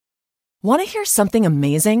Want to hear something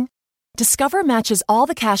amazing? Discover matches all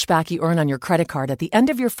the cash back you earn on your credit card at the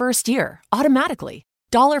end of your first year, automatically,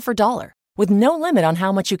 dollar for dollar, with no limit on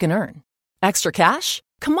how much you can earn. Extra cash?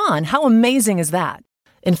 Come on, how amazing is that?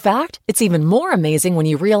 In fact, it's even more amazing when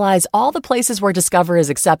you realize all the places where Discover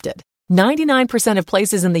is accepted. 99% of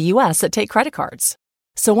places in the U.S. that take credit cards.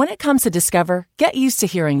 So when it comes to Discover, get used to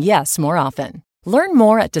hearing yes more often. Learn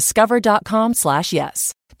more at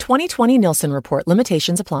discover.com/yes. 2020 Nielsen Report.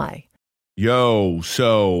 Limitations apply. Yo,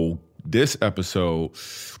 so this episode,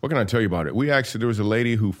 what can I tell you about it? There was a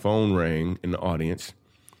lady who phone rang in the audience,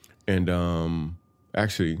 and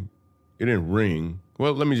actually, it didn't ring.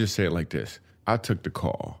 Well, let me just say it like this. I took the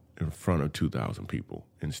call in front of 2,000 people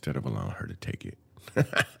instead of allowing her to take it.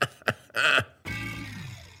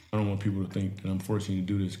 I don't want people to think that I'm forcing you to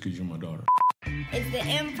do this because you're my daughter. It's the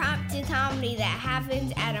impromptu comedy that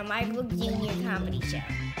happens at a Michael Jr. comedy show.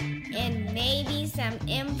 And maybe some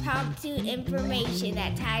impromptu information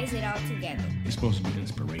that ties it all together. It's supposed to be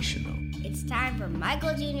inspirational. It's time for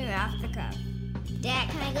Michael Jr. Off the Cuff. Dad,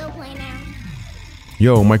 can I go play now?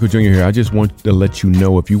 Yo, Michael Jr. here. I just want to let you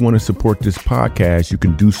know if you want to support this podcast, you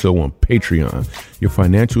can do so on Patreon. Your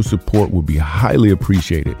financial support will be highly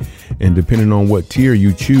appreciated. And depending on what tier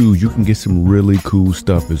you choose, you can get some really cool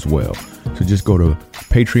stuff as well. So just go to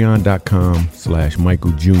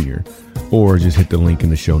patreon.com/Michael Jr. or just hit the link in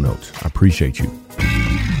the show notes. I appreciate you.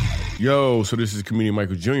 Yo, so this is comedian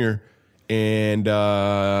Michael Jr. And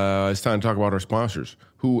it's time to talk about our sponsors.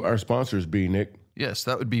 Who our sponsors be, Nick? Yes,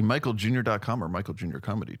 that would be michaeljr.com or Michael Jr.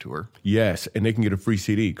 Comedy Tour. Yes, and they can get a free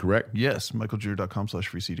CD, correct? Yes,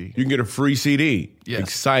 michaeljr.com/free CD. You can get a free CD. Yes.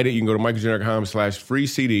 Excited. You can go to michaeljr.com/free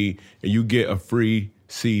CD and you get a free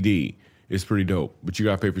CD. It's pretty dope, but you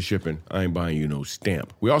got to pay for shipping. I ain't buying you no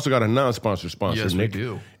stamp. We also got a non-sponsor sponsor, yes, Nick. We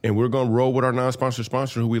do. And we're going to roll with our non-sponsor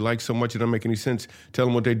sponsor who we like so much it doesn't make any sense. Tell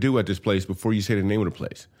them what they do at this place before you say the name of the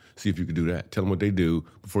place. See if you can do that. Tell them what they do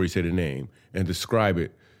before you say the name and describe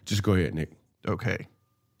it. Just go ahead, Nick. Okay.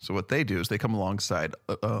 So what they do is they come alongside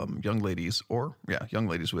young ladies with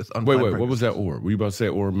unplanned Wait, pregnancies. what was that or? Were you about to say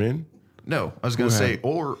or men? No, I was going to say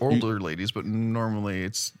or older ladies, but normally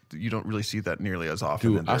you don't really see that nearly as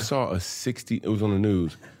often. Dude, I saw it was on the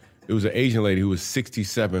news. It was an Asian lady who was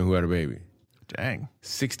 67 who had a baby. Dang.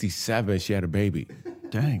 67, she had a baby.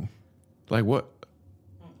 Dang. Like what?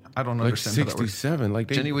 I don't like understand 67. Like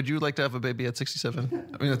Jenny, would you like to have a baby at 67? I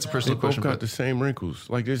mean, that's a personal they both question. got the same wrinkles.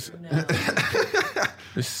 Like this.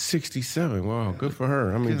 It's 67. Wow, good for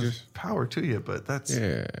her. I mean, just power to you, but that's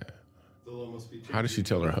yeah. How did she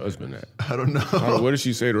tell her husband that? I don't know. What did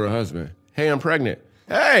she say to her husband? Hey, I'm pregnant.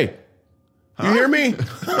 Hey, you hear me?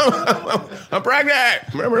 I'm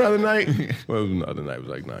pregnant. Remember the other night? Well, it was the other night. It was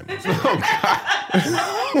like 9 months.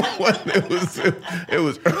 It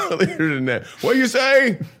was earlier than that. What you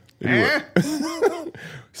say?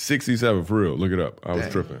 67 for real. Look it up. I was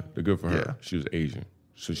tripping. The good for her. Yeah. She was Asian,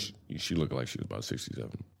 so she looked like she was about 67.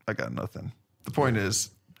 I got nothing. The point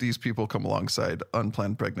is, these people come alongside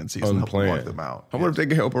unplanned pregnancies and help walk them out. I wonder if they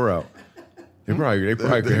can help her out. They probably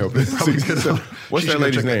could help her. What's that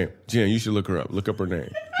lady's name? Jen, you should look her up. Look up her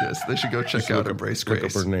name. Yes, they should go check out Embrace Grace.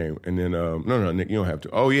 Look up her name. And then, no, Nick, you don't have to.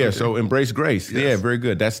 Oh, yeah, okay. So Embrace Grace. Yes. Yeah, very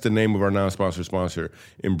good. That's the name of our non-sponsor sponsor,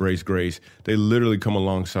 Embrace Grace. They literally come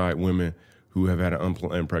alongside women who have had an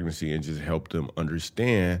unplanned pregnancy and just help them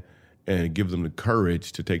understand and give them the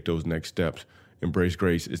courage to take those next steps. Embrace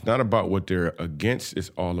Grace. It's not about what they're against. It's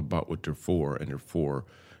all about what they're for, and they're for.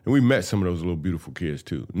 And we met some of those little beautiful kids,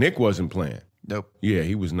 too. Nick wasn't playing. Nope. Yeah,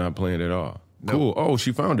 he was not playing at all. Nope. Cool. Oh,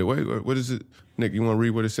 she found it. Wait, what is it? Nick, you want to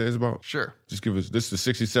read what it says about? Sure. Just give us, this is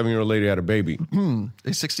a 67-year-old lady had a baby. A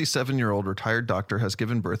 67-year-old retired doctor has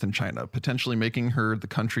given birth in China, potentially making her the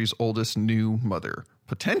country's oldest new mother.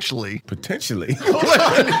 Potentially? Hold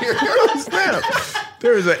on here. Snap.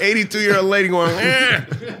 There is an 82-year-old lady going,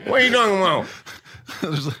 what are you talking about?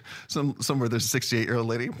 There's somewhere there's a 68-year-old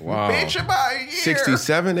lady. Wow. Bitch, about a year.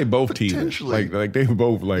 67? They both teeth. Like they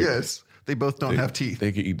both like. Yes. They both don't have teeth.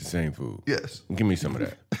 They can eat the same food. Yes. Give me some of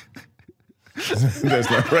that.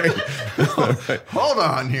 That's not right. Hold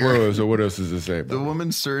on here. So what else does it say about the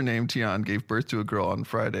woman's surname, Tian, gave birth to a girl on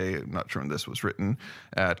Friday. I'm not sure when this was written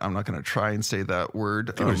at, I'm not going to try and say that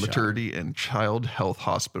word, Maternity and Child Health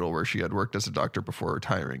Hospital, where she had worked as a doctor before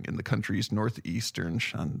retiring in the country's northeastern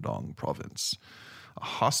Shandong province. A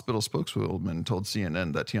hospital spokeswoman told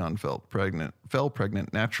CNN that Tian fell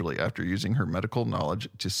pregnant naturally after using her medical knowledge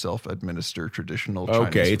to self-administer traditional Chinese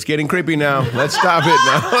Okay, food. it's getting creepy now. Let's stop it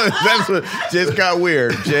now. That's what just got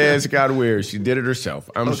weird. Just got weird. She did it herself.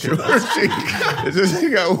 I'm sure it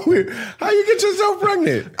just got weird. How you get yourself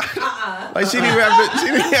pregnant? Like she didn't even have to. She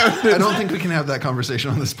didn't have to. I don't think we can have that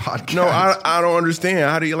conversation on this podcast. No, I don't understand.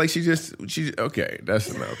 How do you like? She okay. That's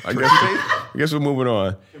enough. I guess we're moving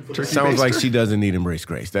on. Sounds like she doesn't need Embrace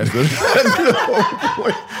Grace. That's the whole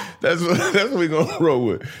point. That's what we're gonna roll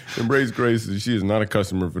with. Embrace Grace. She is not a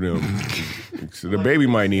customer for them. So the baby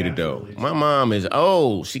might need it though. My mom is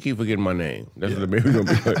old. She keep forgetting my name. That's what the baby gonna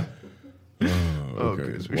be like. Oh,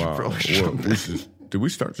 okay. We should probably jump in. Did we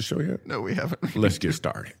start the show yet? No, we haven't. Let's get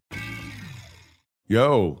started.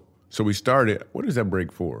 Yo. So we started. What is that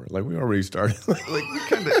break for? Like we already started. Like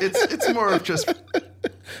kind of. It's more of just.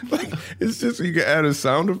 Like it's just you can add a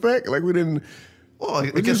sound effect. Like we didn't. Well,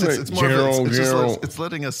 I guess it's more it's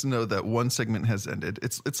letting us know that one segment has ended.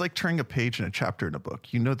 It's like turning a page in a chapter in a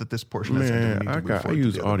book. You know that this portion has ended. I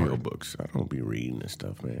use audiobooks. I don't be reading this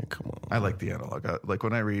stuff, man. Come on. I like the analog. Like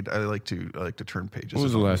when I read, I like to turn pages. What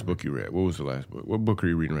was the last book you read? What was the last book? What book are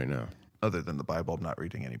you reading right now? Other than the Bible, I'm not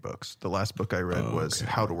reading any books. The last book I read was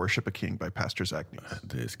How to Worship a King by Pastor Zach Neese.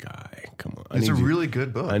 This guy, come on. It's a really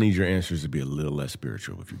good book. I need your answers to be a little less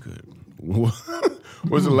spiritual, if you could.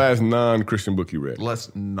 What's the last non-Christian book you read? The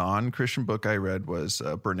last non-Christian book I read was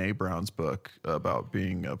Brene Brown's book about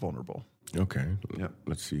being vulnerable. Okay. Yep.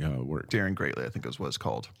 Let's see how it worked. Daring Greatly, I think is what it's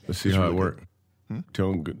called. Let's see how it worked.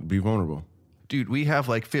 Tell them, be vulnerable. Dude, we have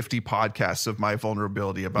like 50 podcasts of my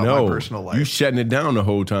vulnerability about my personal life. You shutting it down the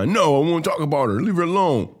whole time. No, I won't talk about her. Leave her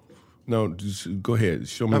alone. No, just go ahead.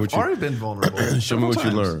 Show me what you... I've already been vulnerable. Show me what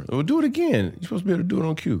you learned. Well, do it again. You're supposed to be able to do it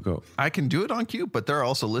on cue. Go. I can do it on cue, but there are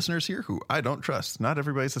also listeners here who I don't trust. Not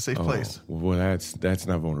everybody's a safe place. Well, that's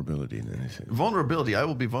not vulnerability. Then is it? Vulnerability. I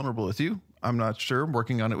will be vulnerable with you. I'm not sure. I'm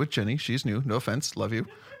working on it with Jenny. She's new. No offense. Love you.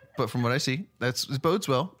 But from what I see, it bodes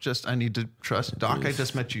well. Just I need to trust. Doc, I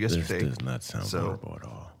just met you yesterday. This does not sound vulnerable at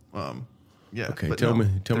all. Yeah. Okay, tell me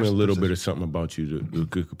a little bit of something about you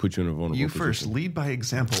that could put you in a vulnerable You position. first. Lead by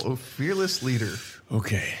example. Oh, fearless leader.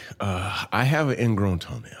 Okay. I have an ingrown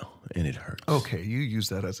toenail, and it hurts. Okay, you use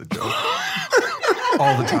that as a joke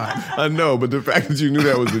all the time. I know, but the fact that you knew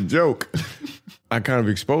that was a joke, I kind of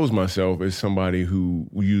exposed myself as somebody who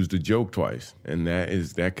used a joke twice, and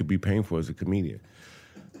that could be painful as a comedian.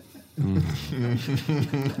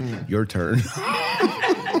 Your turn.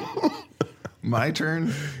 My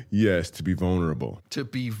turn? Yes, to be vulnerable. To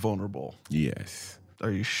be vulnerable. Yes. Are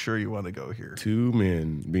you sure you want to go here? Two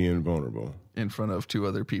men being vulnerable. In front of two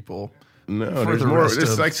other people. No, there's more.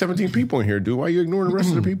 There's like 17 people in here, dude. Why are you ignoring the rest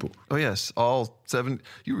of the people? Oh, yes. All 7.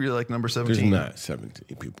 You really like number 17? There's not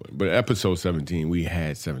 17 people. But episode 17, we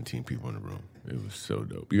had 17 people in the room. It was so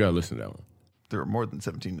dope. You got to listen to that one. There are more than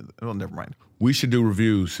 17. Oh, never mind. We should do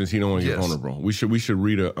reviews since he don't want to get vulnerable. We should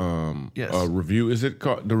read a review. Is it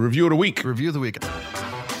called the review of the week? Review of the week.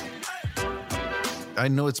 I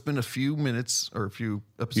know it's been a few minutes or a few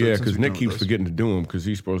episodes. Yeah, because Nick keeps forgetting to do them because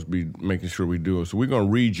he's supposed to be making sure we do it. So we're gonna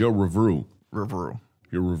read your review.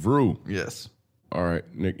 Your review. Yes. All right,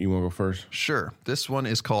 Nick, you want to go first? Sure. This one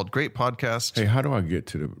is called Great Podcast. Hey, how do I get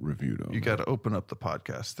to the review, though? You got to open up the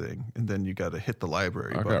podcast thing, and then you got to hit the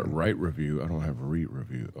library I button. got write review. I don't have a read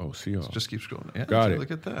review. Oh, see y'all. Just keep scrolling. Yeah, got it.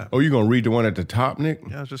 Look at that. Oh, you going to read the one at the top, Nick?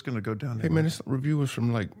 Yeah, I was just going to go down. Hey, man, this review was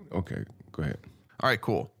from okay, go ahead. All right,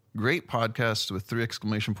 cool. Great podcast with 3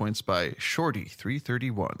 exclamation points by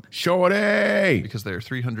Shorty331. Shorty! Because there are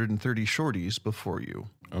 330 shorties before you.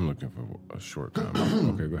 I'm looking for a short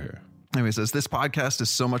comment. Okay, go ahead. Anyway, it says, this podcast is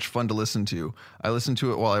so much fun to listen to. I listen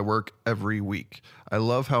to it while I work every week. I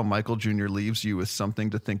love how Michael Jr. leaves you with something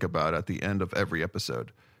to think about at the end of every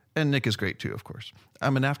episode. And Nick is great too, of course.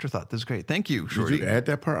 I'm an afterthought. This is great. Thank you, Shorty. Did you add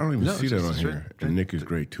that part? I don't even see that on here. Right. And Nick is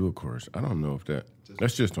great too, of course. I don't know if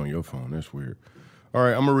that's just on your phone. That's weird. All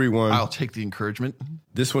right, I'm going to read one. I'll take the encouragement.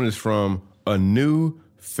 This one is from a new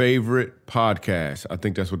favorite podcast. I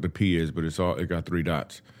think that's what the P is, but it got 3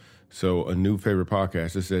 dots. So a new favorite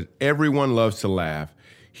podcast. It says, everyone loves to laugh.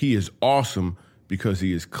 He is awesome because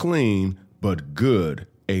he is clean but good.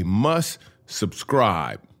 A must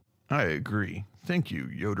subscribe. I agree. Thank you,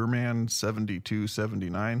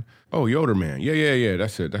 Yoderman7279. Oh, Yoderman. Yeah.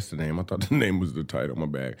 That's it. That's the name. I thought the name was the title. My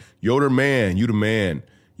bad. Yoderman. You the man.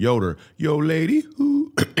 Yoder. Yo, lady.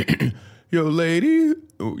 Ooh. Yo, lady.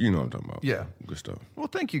 Ooh, you know what I'm talking about. Yeah. Good stuff. Well,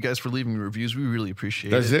 thank you guys for leaving reviews. We really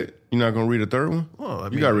appreciate That's it? You're not going to read a third one?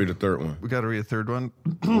 Well, you got to read a third one. We got to read a third one.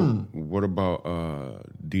 What about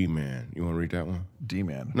D-Man? You want to read that one?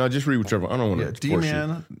 D-Man. No, just read whichever. I don't want Yeah, to force you.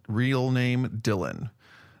 D-Man, real name Dylan.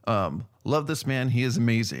 Love this man. He is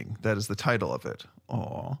amazing. That is the title of it.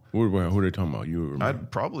 Aw. Who are they talking about? You remember?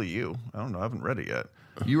 Probably you. I don't know. I haven't read it yet.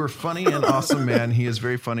 You are funny and awesome, man. He is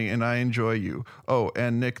very funny, and I enjoy you. Oh,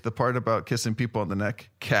 and Nick, the part about kissing people on the neck,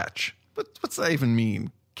 catch. What's that even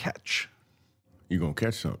mean? Catch. You gonna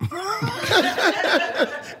catch something.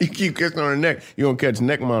 You keep kissing on her neck, you gonna catch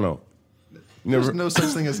neck mono. There's no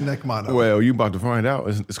such thing as neck mono. Well, you about to find out.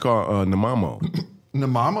 It's called Namamo.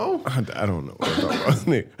 Namamo? I don't know what I'm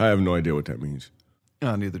talking about. I have no idea what that means.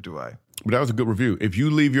 Neither do I. But that was a good review. If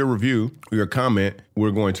you leave your review or your comment,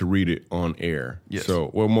 we're going to read it on air. Yes.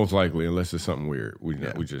 So, well, most likely, unless it's something weird, we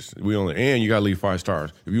only, and you got to leave 5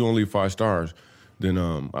 stars. If you only leave 5 stars, then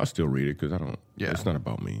I'll still read it because I don't. Yeah. It's not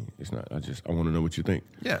about me. It's not. I want to know what you think.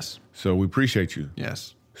 Yes. So we appreciate you.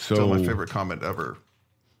 Yes. So Still my favorite comment ever.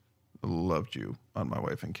 Loved you on my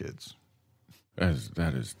wife and kids.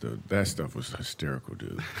 That stuff was hysterical,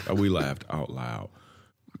 dude. We laughed out loud.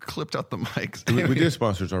 Clipped out the mics. We did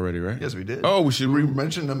sponsors already, right? Yes, we did. Oh, we should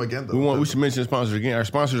mention them again, though. We should mention sponsors again. Our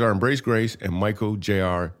sponsors are Embrace Grace and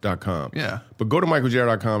MichaelJR.com. Yeah. But go to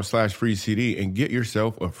MichaelJR.com/free CD and get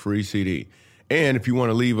yourself a free CD. And if you want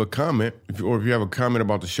to leave a comment, or if you have a comment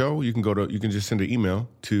about the show, you can just send an email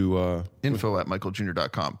to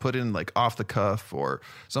info@michaeljr.com. Put in like off the cuff or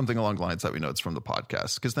something along the lines that we know it's from the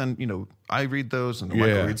podcast. Because then, I read those and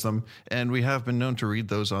Michael reads them. And we have been known to read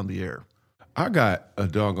those on the air. I got a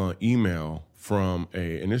doggone email from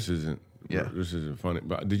and this isn't funny,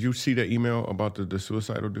 but did you see that email about the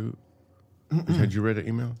suicidal dude? Had you read the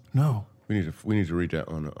email? No. We need to read that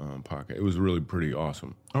on the podcast. It was really pretty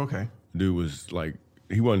awesome. Okay. Dude was like,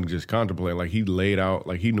 he wasn't just contemplating, like he laid out,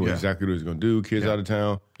 like he knew exactly what he was going to do, kids out of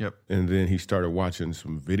town. Yep. And then he started watching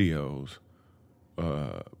some videos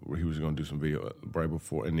where he was going to do some video right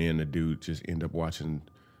before, and then the dude just ended up watching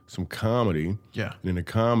some comedy. Yeah. And in the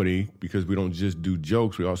comedy, because we don't just do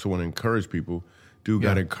jokes, we also want to encourage people. Dude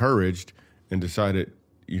got encouraged and decided,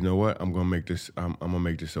 you know what, I'm gonna make this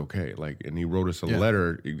okay. And he wrote us a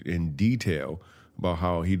letter in detail about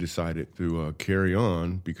how he decided to carry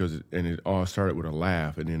on because it all started with a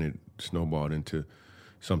laugh and then it snowballed into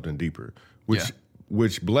something deeper,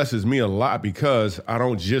 which blesses me a lot because I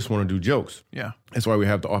don't just want to do jokes. Yeah. That's why we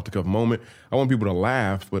have the off the cuff moment. I want people to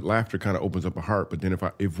laugh, but laughter kind of opens up a heart. But then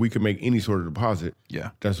if we can make any sort of deposit,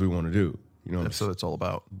 that's what we want to do. That's what it's all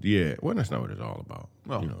about. Yeah. Well, that's not what it's all about.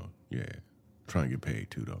 Well, trying to get paid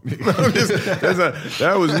too, though.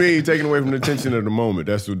 That was me taking away from the tension of the moment.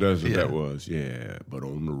 That's what that was. Yeah, but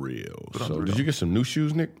on the real. Did you get some new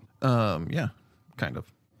shoes, Nick? Yeah, kind of.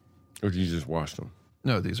 Or did you just wash them?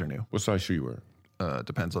 No, these are new. What size shoe you wear?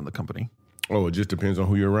 Depends on the company. Oh, it just depends on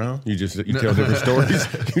who you're around? You tell different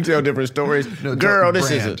stories? You tell different stories? No, girl,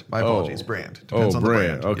 this isn't. My apologies, brand. Depends on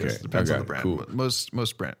brand. The brand. Okay. Yes, depends on the brand. Cool.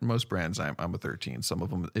 Most brands, I'm a 13. Some of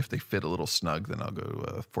them, if they fit a little snug, then I'll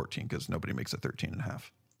go 14 because nobody makes a 13 and a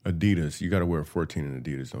half. Adidas. You got to wear a 14 in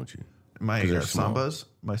Adidas, don't you? My Sambas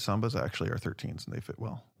actually are 13s and they fit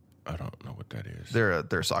well. I don't know what that is. They're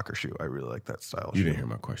a soccer shoe. I really like that style. You didn't hear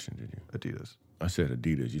my question, did you? Adidas. I said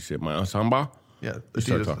Adidas. You said my Samba? Yeah,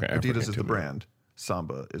 Adidas is the brand.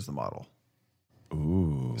 Samba is the model.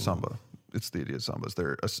 Ooh. Samba. It's the Adidas Sambas.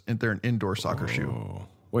 They're an indoor soccer shoe.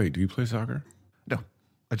 Wait, do you play soccer? No.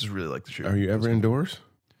 I just really like the shoe. Are you ever indoors?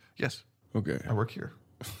 Yes. Okay. I work here.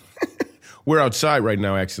 We're outside right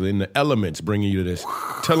now, actually, in the elements bringing you to this.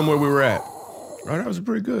 Tell them where we were at. Oh, that was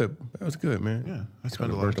pretty good. That was good, man. Yeah. I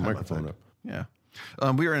spent a lot of time microphone up. Yeah.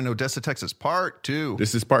 We are in Odessa, Texas, part 2.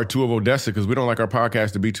 This is part 2 of Odessa because we don't like our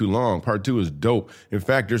podcast to be too long. Part 2 is dope. In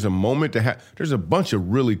fact, there's a moment to have. There's a bunch of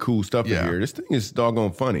really cool stuff in here. This thing is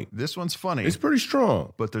doggone funny. This one's funny. It's pretty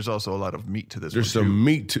strong. But there's also a lot of meat to this. There's some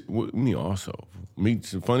meat to me also. Meat,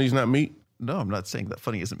 funny's not meat? No, I'm not saying that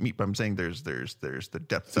funny isn't meat, but I'm saying there's the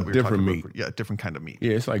depth that we're different talking meat. about. Yeah, different kind of meat.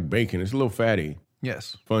 Yeah, it's like bacon. It's a little fatty.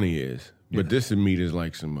 Yes. Funny is. But this meat is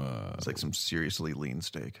like some... it's like some seriously lean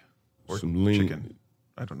steak. Or some lean... chicken.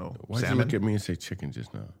 I don't know. Why did you look at me and say chicken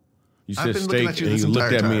just now? You I've said been steak looking at you and this you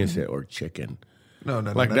looked entire at me time. and said, or chicken. No.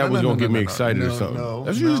 Like that was going to get me excited or something. No,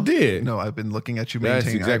 That's what you just did. No, I've been looking at you That's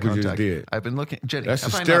maintaining exactly eye what you contact. just did. I've been looking... Jenny, That's a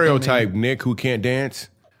have I not been stereotype, making- Nick, who can't dance.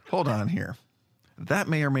 Hold on here. That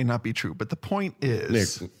may or may not be true, but the point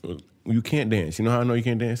is... Nick, you can't dance. You know how I know you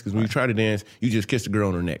can't dance? Because when you try to dance, you just kiss the girl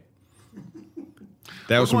on her neck.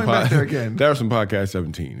 That was some back there again. That was some podcast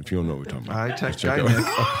 17. If you don't know what we're talking about, I text Guy Nick,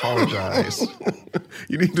 apologize.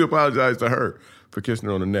 You need to apologize to her for kissing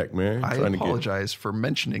her on the neck, man. I apologize for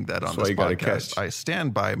mentioning that on this podcast. I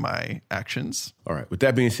stand by my actions. All right. With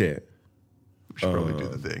that being said, we should probably do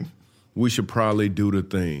the thing. we should probably do the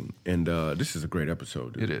thing. And this is a great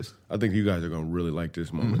episode, dude. It is. I think you guys are going to really like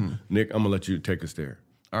this moment. Nick, I'm going to let you take us there.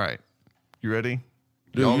 All right. You ready?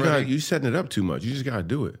 Dude, ready? you setting it up too much. You just got to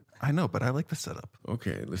do it. I know, but I like the setup.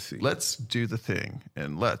 Okay, let's see. Let's do the thing,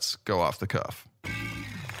 and let's go off the cuff.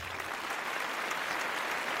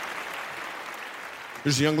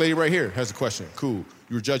 There's a young lady right here, has a question. Cool.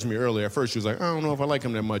 You were judging me earlier. At first, she was like, I don't know if I like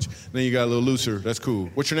him that much. Then you got a little looser. That's cool.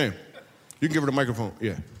 What's your name? You can give her the microphone.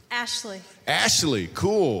 Yeah. Ashley. Ashley,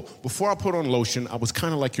 cool. Before I put on lotion, I was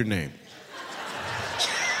kind of like your name.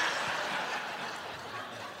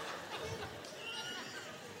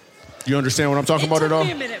 You understand what I'm talking about at all? It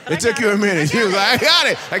took me a minute, but It took you a minute. She was like,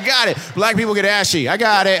 I got it. Black people get ashy. I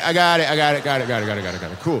got it.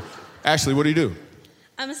 Cool. Ashley, what do you do?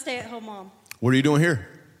 I'm a stay-at-home mom. What are you doing here?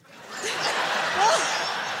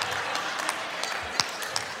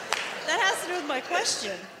 That has to do with my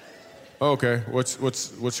question. Oh, okay.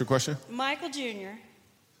 What's your question? Michael Jr.,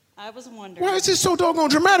 I was wondering. Why is this so doggone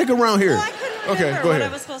dramatic around here? Well, I couldn't remember go what ahead.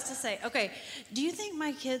 I was supposed to say. Okay, do you think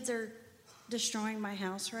my kids are destroying my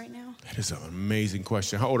house right now? That is an amazing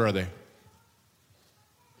question. How old are they?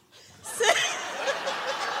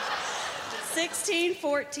 16,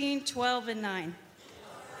 14, 12, and 9.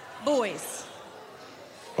 Boys.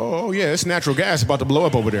 Oh, yeah, it's natural gas about to blow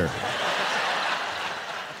up over there.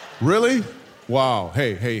 Really? Wow.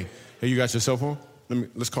 Hey, you got your cell phone?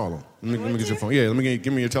 Let's call him. Let me get your phone. Yeah,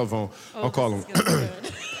 give me your telephone. I'll call him.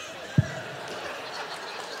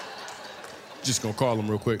 Just gonna call him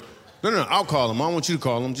real quick. No, I'll call him. I don't want you to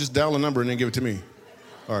call him. Just dial the number and then give it to me.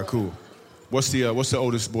 All right, cool. What's the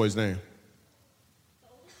oldest boy's name?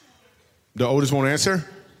 The oldest won't answer?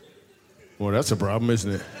 Well, that's a problem,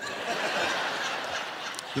 isn't it?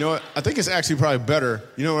 You know what? I think it's actually probably better.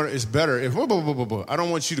 You know what? It's better if... I don't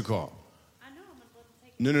want you to call. I know, I'm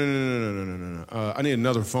going to take it. No. I need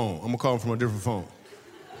another phone. I'm going to call him from a different phone.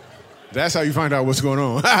 That's how you find out what's going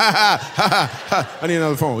on. I need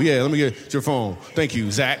another phone. Yeah, let me get your phone. Thank you,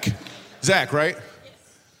 Zach. Zach, right? Yes.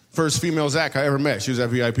 First female Zach I ever met. She was at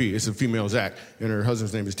VIP. It's a female Zach, and her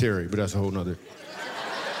husband's name is Terry, but that's a whole nother...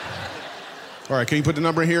 All right, can you put the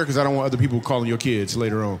number in here? Because I don't want other people calling your kids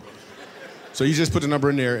later on. So you just put the number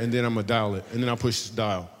in there, and then I'm going to dial it, and then I'll push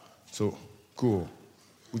dial. So, cool.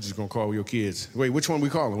 We're just going to call your kids. Wait, which one we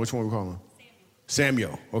calling?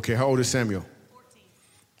 Samuel. Okay, how old is Samuel?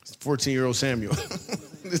 14. 14-year-old Samuel.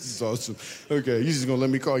 This is awesome. Okay, you just going to let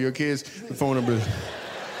me call your kids? The phone number is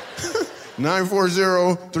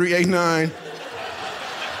 940-389.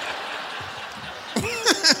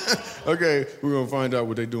 Okay, we're going to find out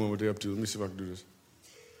what they're doing, what they're up to. Let me see if I can do this.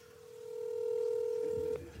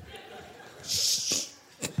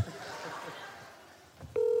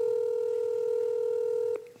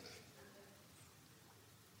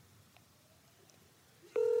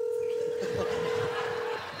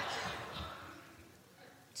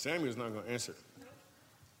 Samuel's not going to answer.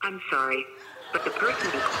 I'm sorry, but the person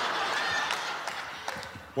you called...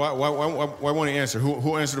 Why won't he answer?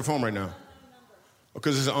 Who answered the phone right now?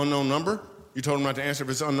 Because it's an unknown number? You told him not to answer if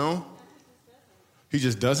it's unknown? He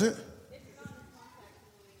just doesn't?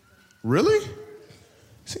 Really?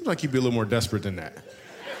 Seems like you'd be a little more desperate than that.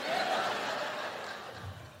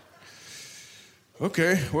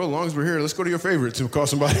 Okay, well, as long as we're here, let's go to your favorite to call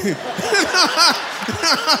somebody.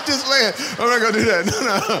 I'm just playing. I'm not going to do that. No.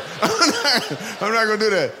 I'm not going to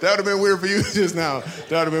do that. That would have been weird for you just now.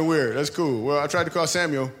 That would have been weird. That's cool. Well, I tried to call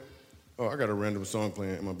Samuel. Oh, I got a random song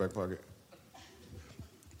playing in my back pocket.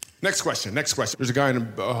 Next question. There's a guy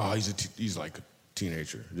in the... he's like a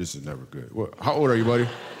teenager. This is never good. How old are you, buddy?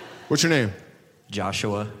 What's your name?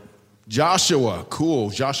 Joshua. Joshua.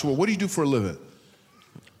 Cool. Joshua, what do you do for a living?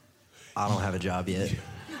 I don't have a job yet.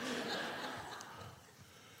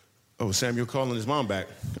 Oh, Samuel calling his mom back.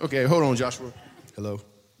 Okay, hold on, Joshua. Hello.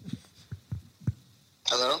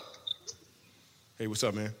 Hello? Hey, what's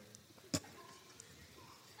up, man?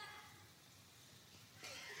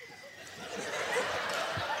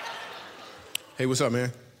 Hey, what's up,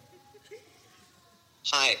 man?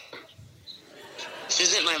 Hi. This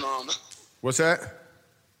isn't my mom. What's that?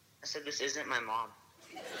 I said this isn't my mom.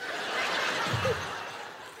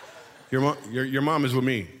 Your mom is with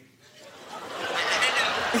me.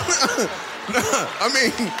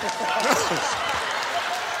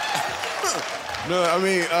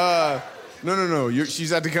 No.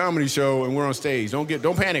 She's at the comedy show and we're on stage.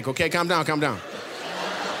 Don't panic, okay? Calm down. No, I know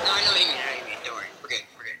what you mean. Don't worry. We're good.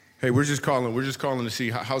 Hey, we're just calling to see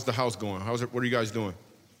how's the house going. What are you guys doing?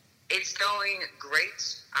 It's going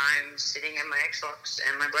great. I'm sitting at my Xbox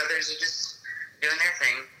and my brothers are just doing their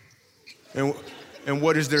thing. And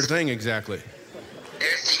what is their thing exactly?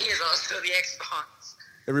 Their thing is also the Xbox.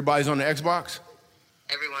 Everybody's on the Xbox?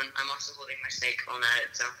 Everyone. I'm also holding my snake while I'm at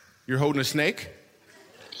it, so. You're holding a snake?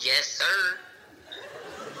 Yes, sir.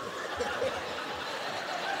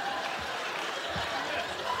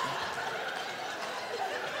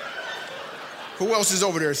 Who else is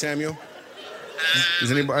over there, Samuel?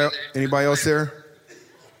 Is anybody else there?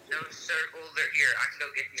 No, sir. Well, they're here. I can go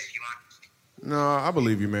get them if you want. No, I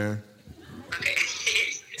believe you, man. Okay.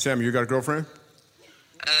 Samuel, you got a girlfriend?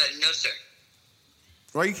 No, sir.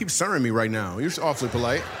 Why you keep stirring me right now? You're awfully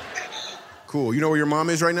polite. Cool. You know where your mom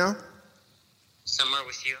is right now? Somewhere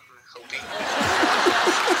with you, I'm hoping.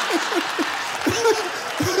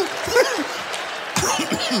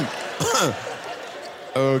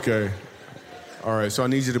 Okay. All right, so I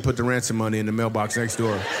need you to put the ransom money in the mailbox next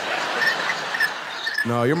door.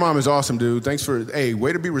 No, your mom is awesome, dude. Thanks for, hey,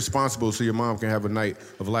 way to be responsible so your mom can have a night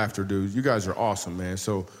of laughter, dude. You guys are awesome, man.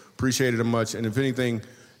 So appreciate it much. And if anything,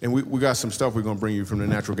 and we got some stuff we're going to bring you from the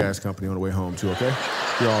natural gas company on the way home, too, okay?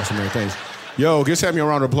 You're awesome, man. Thanks. Yo, just have me a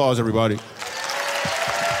round of applause, everybody.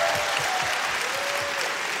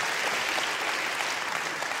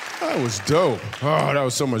 That was dope. Oh, that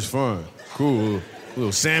was so much fun. Cool.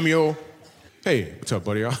 Little Samuel. Hey, what's up,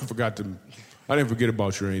 buddy? I didn't forget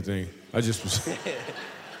about you or anything. I just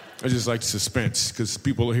like suspense, because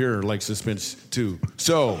people here like suspense too.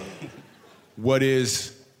 So, what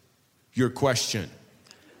is your question?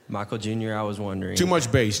 Michael Jr., I was wondering. Too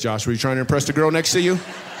much bass, Joshua. You trying to impress the girl next to you?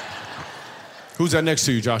 Who's that next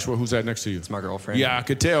to you, Joshua? Who's that next to you? It's my girlfriend. Yeah, I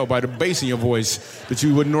could tell by the bass in your voice that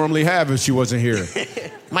you wouldn't normally have if she wasn't here.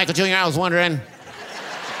 Michael Jr., I was wondering.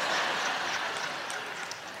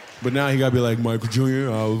 But now he got to be like, Michael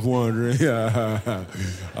Jr., I was wondering. Yeah,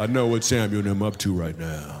 I know what Samuel and them up to right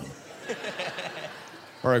now.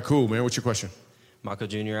 All right, cool, man. What's your question? Michael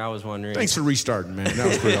Jr., I was wondering. Thanks for restarting, man. That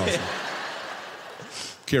was pretty awesome.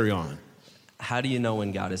 Carry on. How do you know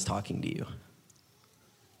when God is talking to you?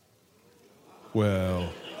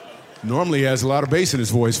 Well, normally he has a lot of bass in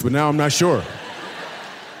his voice, but now I'm not sure.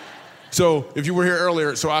 So if you were here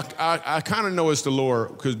earlier, so I kind of know it's the Lord,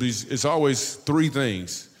 because it's always three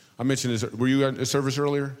things. I mentioned this. Were you at a service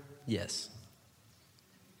earlier? Yes.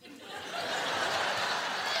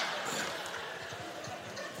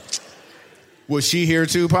 Was she here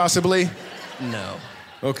too, possibly? No.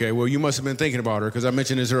 Okay, well, you must have been thinking about her, because I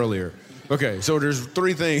mentioned this earlier. Okay, so there's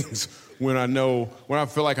three things when I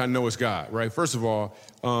feel like I know it's God, right? First of all,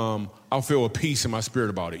 I'll feel a peace in my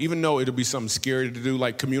spirit about it. Even though it'll be something scary to do,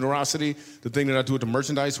 like communerosity, the thing that I do with the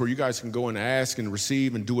merchandise, where you guys can go and ask and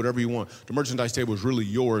receive and do whatever you want. The merchandise table is really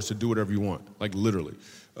yours to do whatever you want, like literally.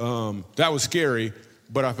 That was scary,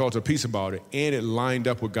 but I felt a peace about it, and it lined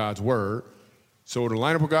up with God's word. So to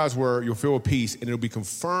line up with God's word, you'll feel a peace, and it'll be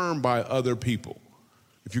confirmed by other people.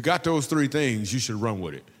 If you got those three things, you should run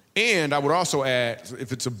with it. And I would also add,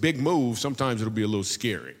 if it's a big move, sometimes it'll be a little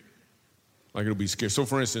scary. Like it'll be scary. So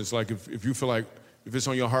for instance, like if you feel like, if it's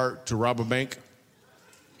on your heart to rob a bank,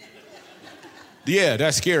 yeah,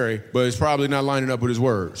 that's scary, but it's probably not lining up with his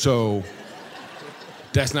word. So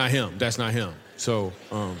that's not him. That's not him. So,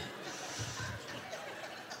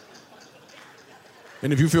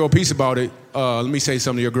 and if you feel peace about it, let me say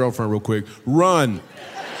something to your girlfriend real quick. Run.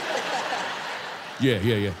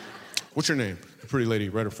 Yeah. What's your name? The pretty lady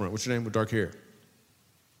right up front. What's your name with dark hair?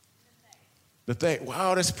 Nathay.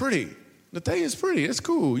 Wow, that's pretty. Nathay is pretty. That's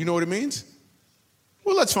cool. You know what it means?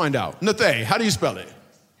 Well, let's find out. Nathay, how do you spell it?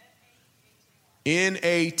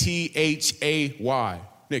 Nathay.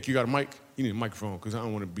 Nick, you got a mic? You need a microphone, because I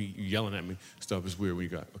don't want to be yelling at me. Stuff is weird when you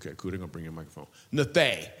got. Okay, cool. They're going to bring you a microphone.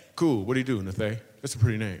 Nathay. Cool. What do you do, Nathay? That's a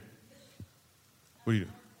pretty name. What do you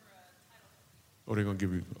do? Oh, they're going to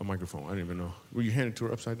give you a microphone. I didn't even know. Will you hand it to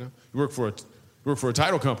her upside down? You work for a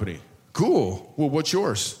title company. Cool. Well, what's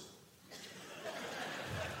yours?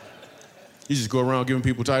 You just go around giving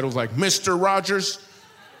people titles like Mr. Rogers.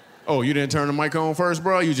 Oh, you didn't turn the mic on first,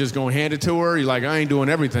 bro? You just gonna hand it to her? You're like, I ain't doing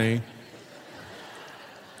everything.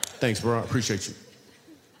 Thanks, bro. I appreciate you.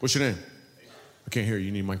 What's your name? I can't hear you.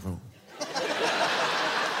 You need a microphone.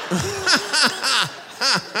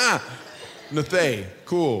 Nathay,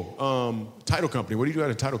 cool. Title company. What do you do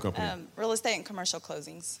at a title company? Real estate and commercial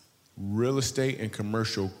closings. Real estate and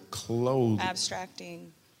commercial closing.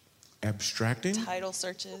 Abstracting. Abstracting? Title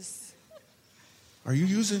searches. Are you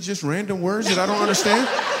using just random words that I don't understand?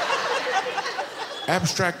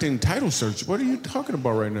 Abstracting title search. What are you talking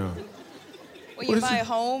about right now? When you buy a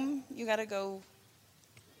home, you got to go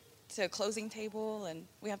to a closing table, and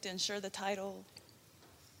we have to insure the title.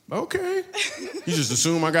 Okay. You just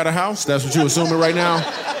assume I got a house? That's what you assuming right now?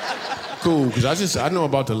 Cool, because I know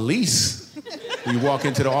about the lease. You walk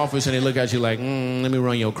into the office and they look at you like, let me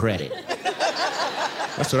run your credit.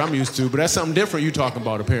 That's what I'm used to, but that's something different you talking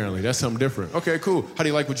about, apparently. That's something different. Okay, cool. How do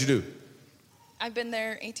you like what you do? I've been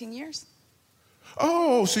there 18 years.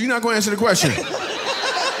 Oh, so you're not going to answer the question.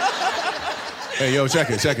 Hey, yo, check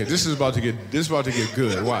it. This is about to get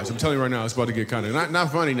good. Watch. I'm telling you right now, it's about to get kind of,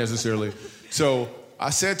 not funny necessarily. So I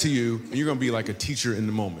said to you, and you're going to be like a teacher in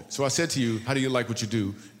the moment. So I said to you, how do you like what you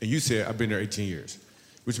do? And you said, I've been there 18 years.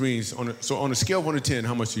 Which means, on a scale of 1 to 10,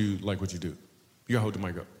 how much do you like what you do? You got to hold the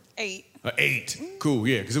mic up. 8. 8. Cool,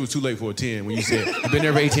 yeah, because it was too late for a 10 when you said, I've been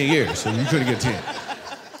there for 18 years, so you couldn't get 10.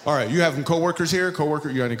 All right, you have some coworkers here? You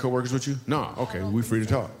got any coworkers with you? No, okay, we free to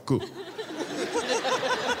talk. Cool.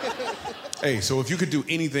 Hey, so if you could do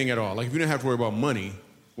anything at all, like if you didn't have to worry about money,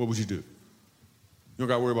 what would you do? You don't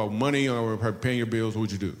got to worry about money, you don't worry about paying your bills, what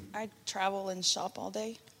would you do? I'd travel and shop all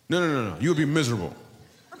day. No. You would be miserable.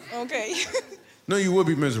 Okay. No, you would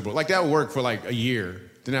be miserable. Like that would work for like a year.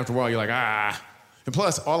 Then after a while, you're like, ah. And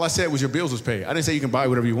plus, all I said was your bills was paid. I didn't say you can buy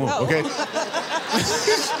whatever you want, okay?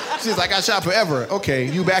 She's like, I shop forever.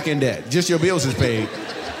 Okay, you back in debt. Just your bills is paid.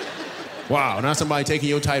 Wow, now somebody taking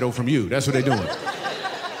your title from you. That's what they're doing.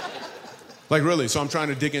 Like really, so I'm trying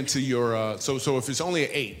to dig into your, so if it's only an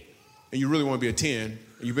 8 and you really want to be a 10 and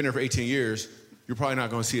you've been there for 18 years, you're probably not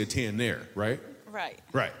going to see a 10 there, right? Right.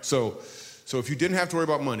 Right, so if you didn't have to worry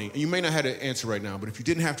about money, and you may not have to answer right now, but if you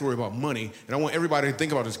didn't have to worry about money, and I want everybody to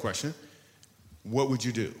think about this question, what would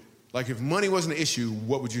you do? Like if money wasn't an issue,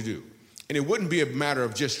 what would you do? And it wouldn't be a matter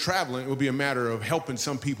of just traveling, it would be a matter of helping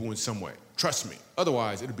some people in some way. Trust me.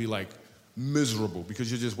 Otherwise, it'd be like miserable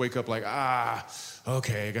because you just wake up like,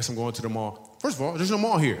 okay, I guess I'm going to the mall. First of all, there's no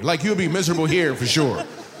mall here. Like you'll be miserable here for sure.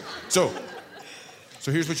 So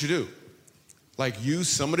here's what you do. Like use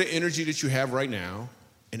some of the energy that you have right now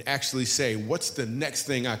and actually say, what's the next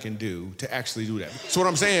thing I can do to actually do that? So what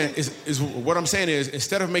I'm saying is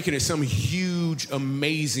instead of making it some huge,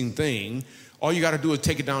 amazing thing, all you got to do is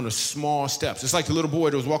take it down to small steps. It's like the little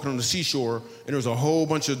boy that was walking on the seashore and there was a whole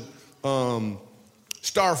bunch of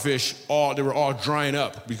starfish, they were all drying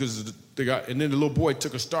up because and then the little boy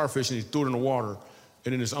took a starfish and he threw it in the water.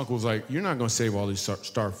 And then his uncle was like, you're not going to save all these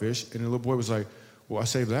starfish. And the little boy was like, well, I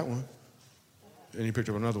saved that one. And he picked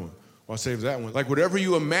up another one. Well, I saved that one. Like whatever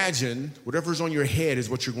you imagine, whatever's on your head is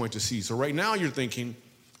what you're going to see. So right now you're thinking,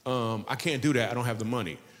 I can't do that. I don't have the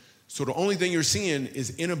money. So the only thing you're seeing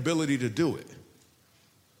is inability to do it.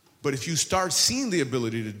 But if you start seeing the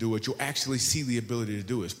ability to do it, you'll actually see the ability to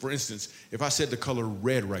do it. For instance, if I said the color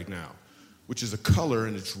red right now, which is a color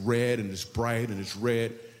and it's red and it's bright and it's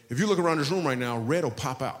red, if you look around this room right now, red will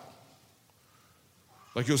pop out.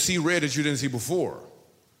 Like you'll see red that you didn't see before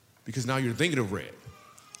because now you're thinking of red.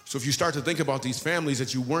 So if you start to think about these families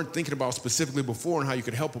that you weren't thinking about specifically before and how you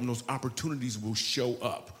could help them, those opportunities will show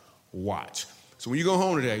up. Watch. So when you go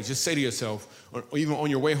home today, just say to yourself, or even on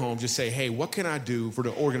your way home, just say, hey, what can I do for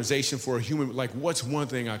the organization, for a human, like what's one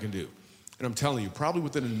thing I can do? And I'm telling you, probably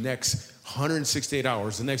within the next 168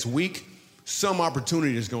 hours, the next week, some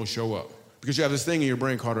opportunity is going to show up. Because you have this thing in your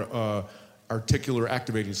brain called an articular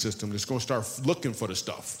activating system that's going to start looking for the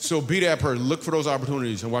stuff. So be that person, look for those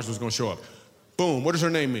opportunities and watch what's going to show up. Boom, what does her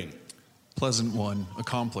name mean? Pleasant one,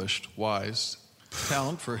 accomplished, wise,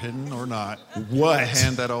 talent for hidden or not. What? A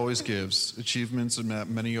hand that always gives. Achievements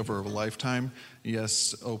many over a lifetime.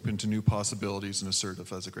 Yes, open to new possibilities and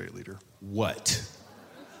assertive as a great leader. What?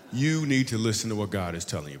 You need to listen to what God is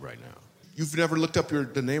telling you right now. You've never looked up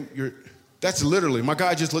the name. That's literally, my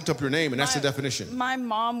God just looked up your name and that's the definition. My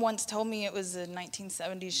mom once told me it was a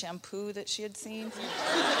 1970s shampoo that she had seen.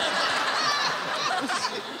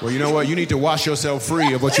 Well, you know what? You need to wash yourself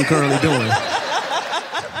free of what you're currently doing.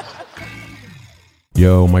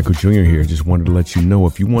 Yo, Michael Jr. here. Just wanted to let you know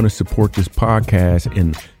if you want to support this podcast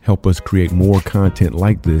and help us create more content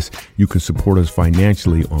like this, you can support us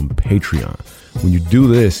financially on Patreon. When you do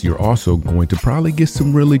this, you're also going to probably get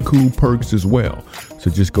some really cool perks as well. So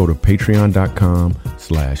just go to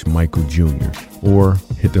patreon.com/Michael Jr. or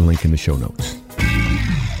hit the link in the show notes.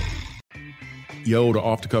 Yo, the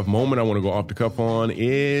off-the-cuff moment I want to go off-the-cuff on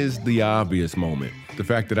is the obvious moment. The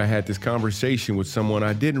fact that I had this conversation with someone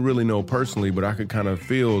I didn't really know personally, but I could kind of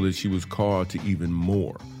feel that she was called to even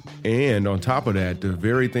more. And on top of that, the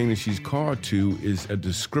very thing that she's called to is a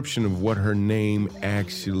description of what her name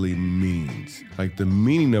actually means. Like the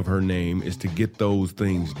meaning of her name is to get those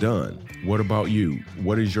things done. What about you?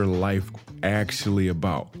 What is your life actually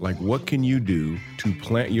about? Like what can you do to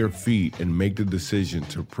plant your feet and make the decision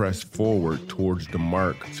to press forward towards the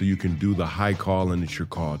mark so you can do the high calling that you're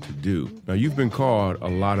called to do? Now you've been called a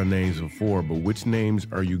lot of names before, but which names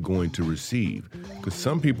are you going to receive? Because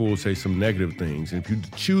some people will say some negative things, and if you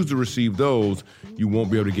choose to to receive those, you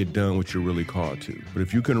won't be able to get done what you're really called to. But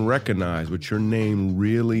if you can recognize what your name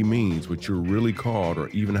really means, what you're really called, or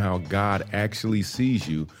even how God actually sees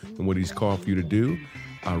you and what he's called for you to do,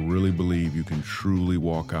 I really believe you can truly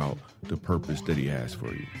walk out the purpose that he has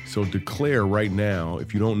for you. So declare right now,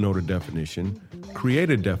 if you don't know the definition, create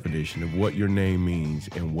a definition of what your name means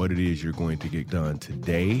and what it is you're going to get done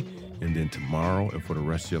today and then tomorrow and for the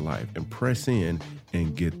rest of your life. And press in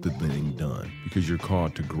and get the thing done because you're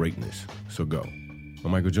called to greatness. So go.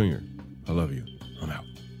 I'm Michael Jr. I love you. I'm out.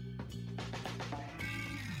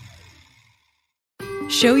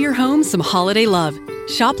 Show your home some holiday love.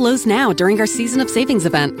 Shop Lowe's now during our Season of Savings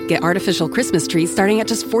event. Get artificial Christmas trees starting at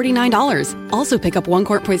just $49. Also pick up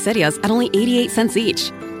 1-quart poinsettias at only 88 cents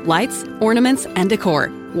each. Lights, ornaments, and decor.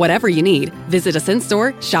 Whatever you need, visit us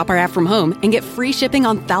in-store, shop our app from home, and get free shipping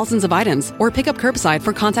on thousands of items, or pick up curbside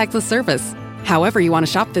for contactless service. However you want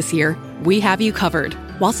to shop this year, we have you covered.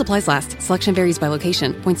 While supplies last, selection varies by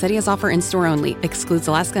location. Poinsettias offer in-store only. Excludes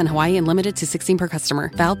Alaska and Hawaii and limited to 16 per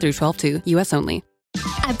customer. Valid through 12/2, U.S. only.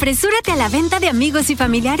 Apresúrate a la venta de amigos y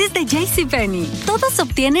familiares de JCPenney. Todos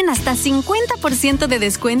obtienen hasta 50% de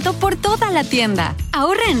descuento por toda la tienda.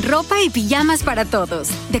 Ahorra en ropa y pijamas para todos,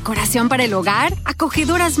 decoración para el hogar,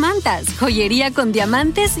 acogedoras mantas, joyería con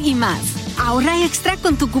diamantes y más. Ahorra extra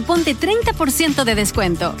con tu cupón de 30% de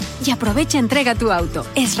descuento. Y aprovecha entrega tu auto.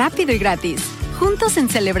 Es rápido y gratis. Juntos en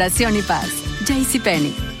celebración y paz.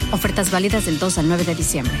 JCPenney. Ofertas válidas del 2 al 9 de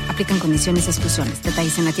diciembre. Aplican condiciones y exclusiones.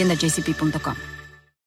 Detalles en la tienda jcp.com.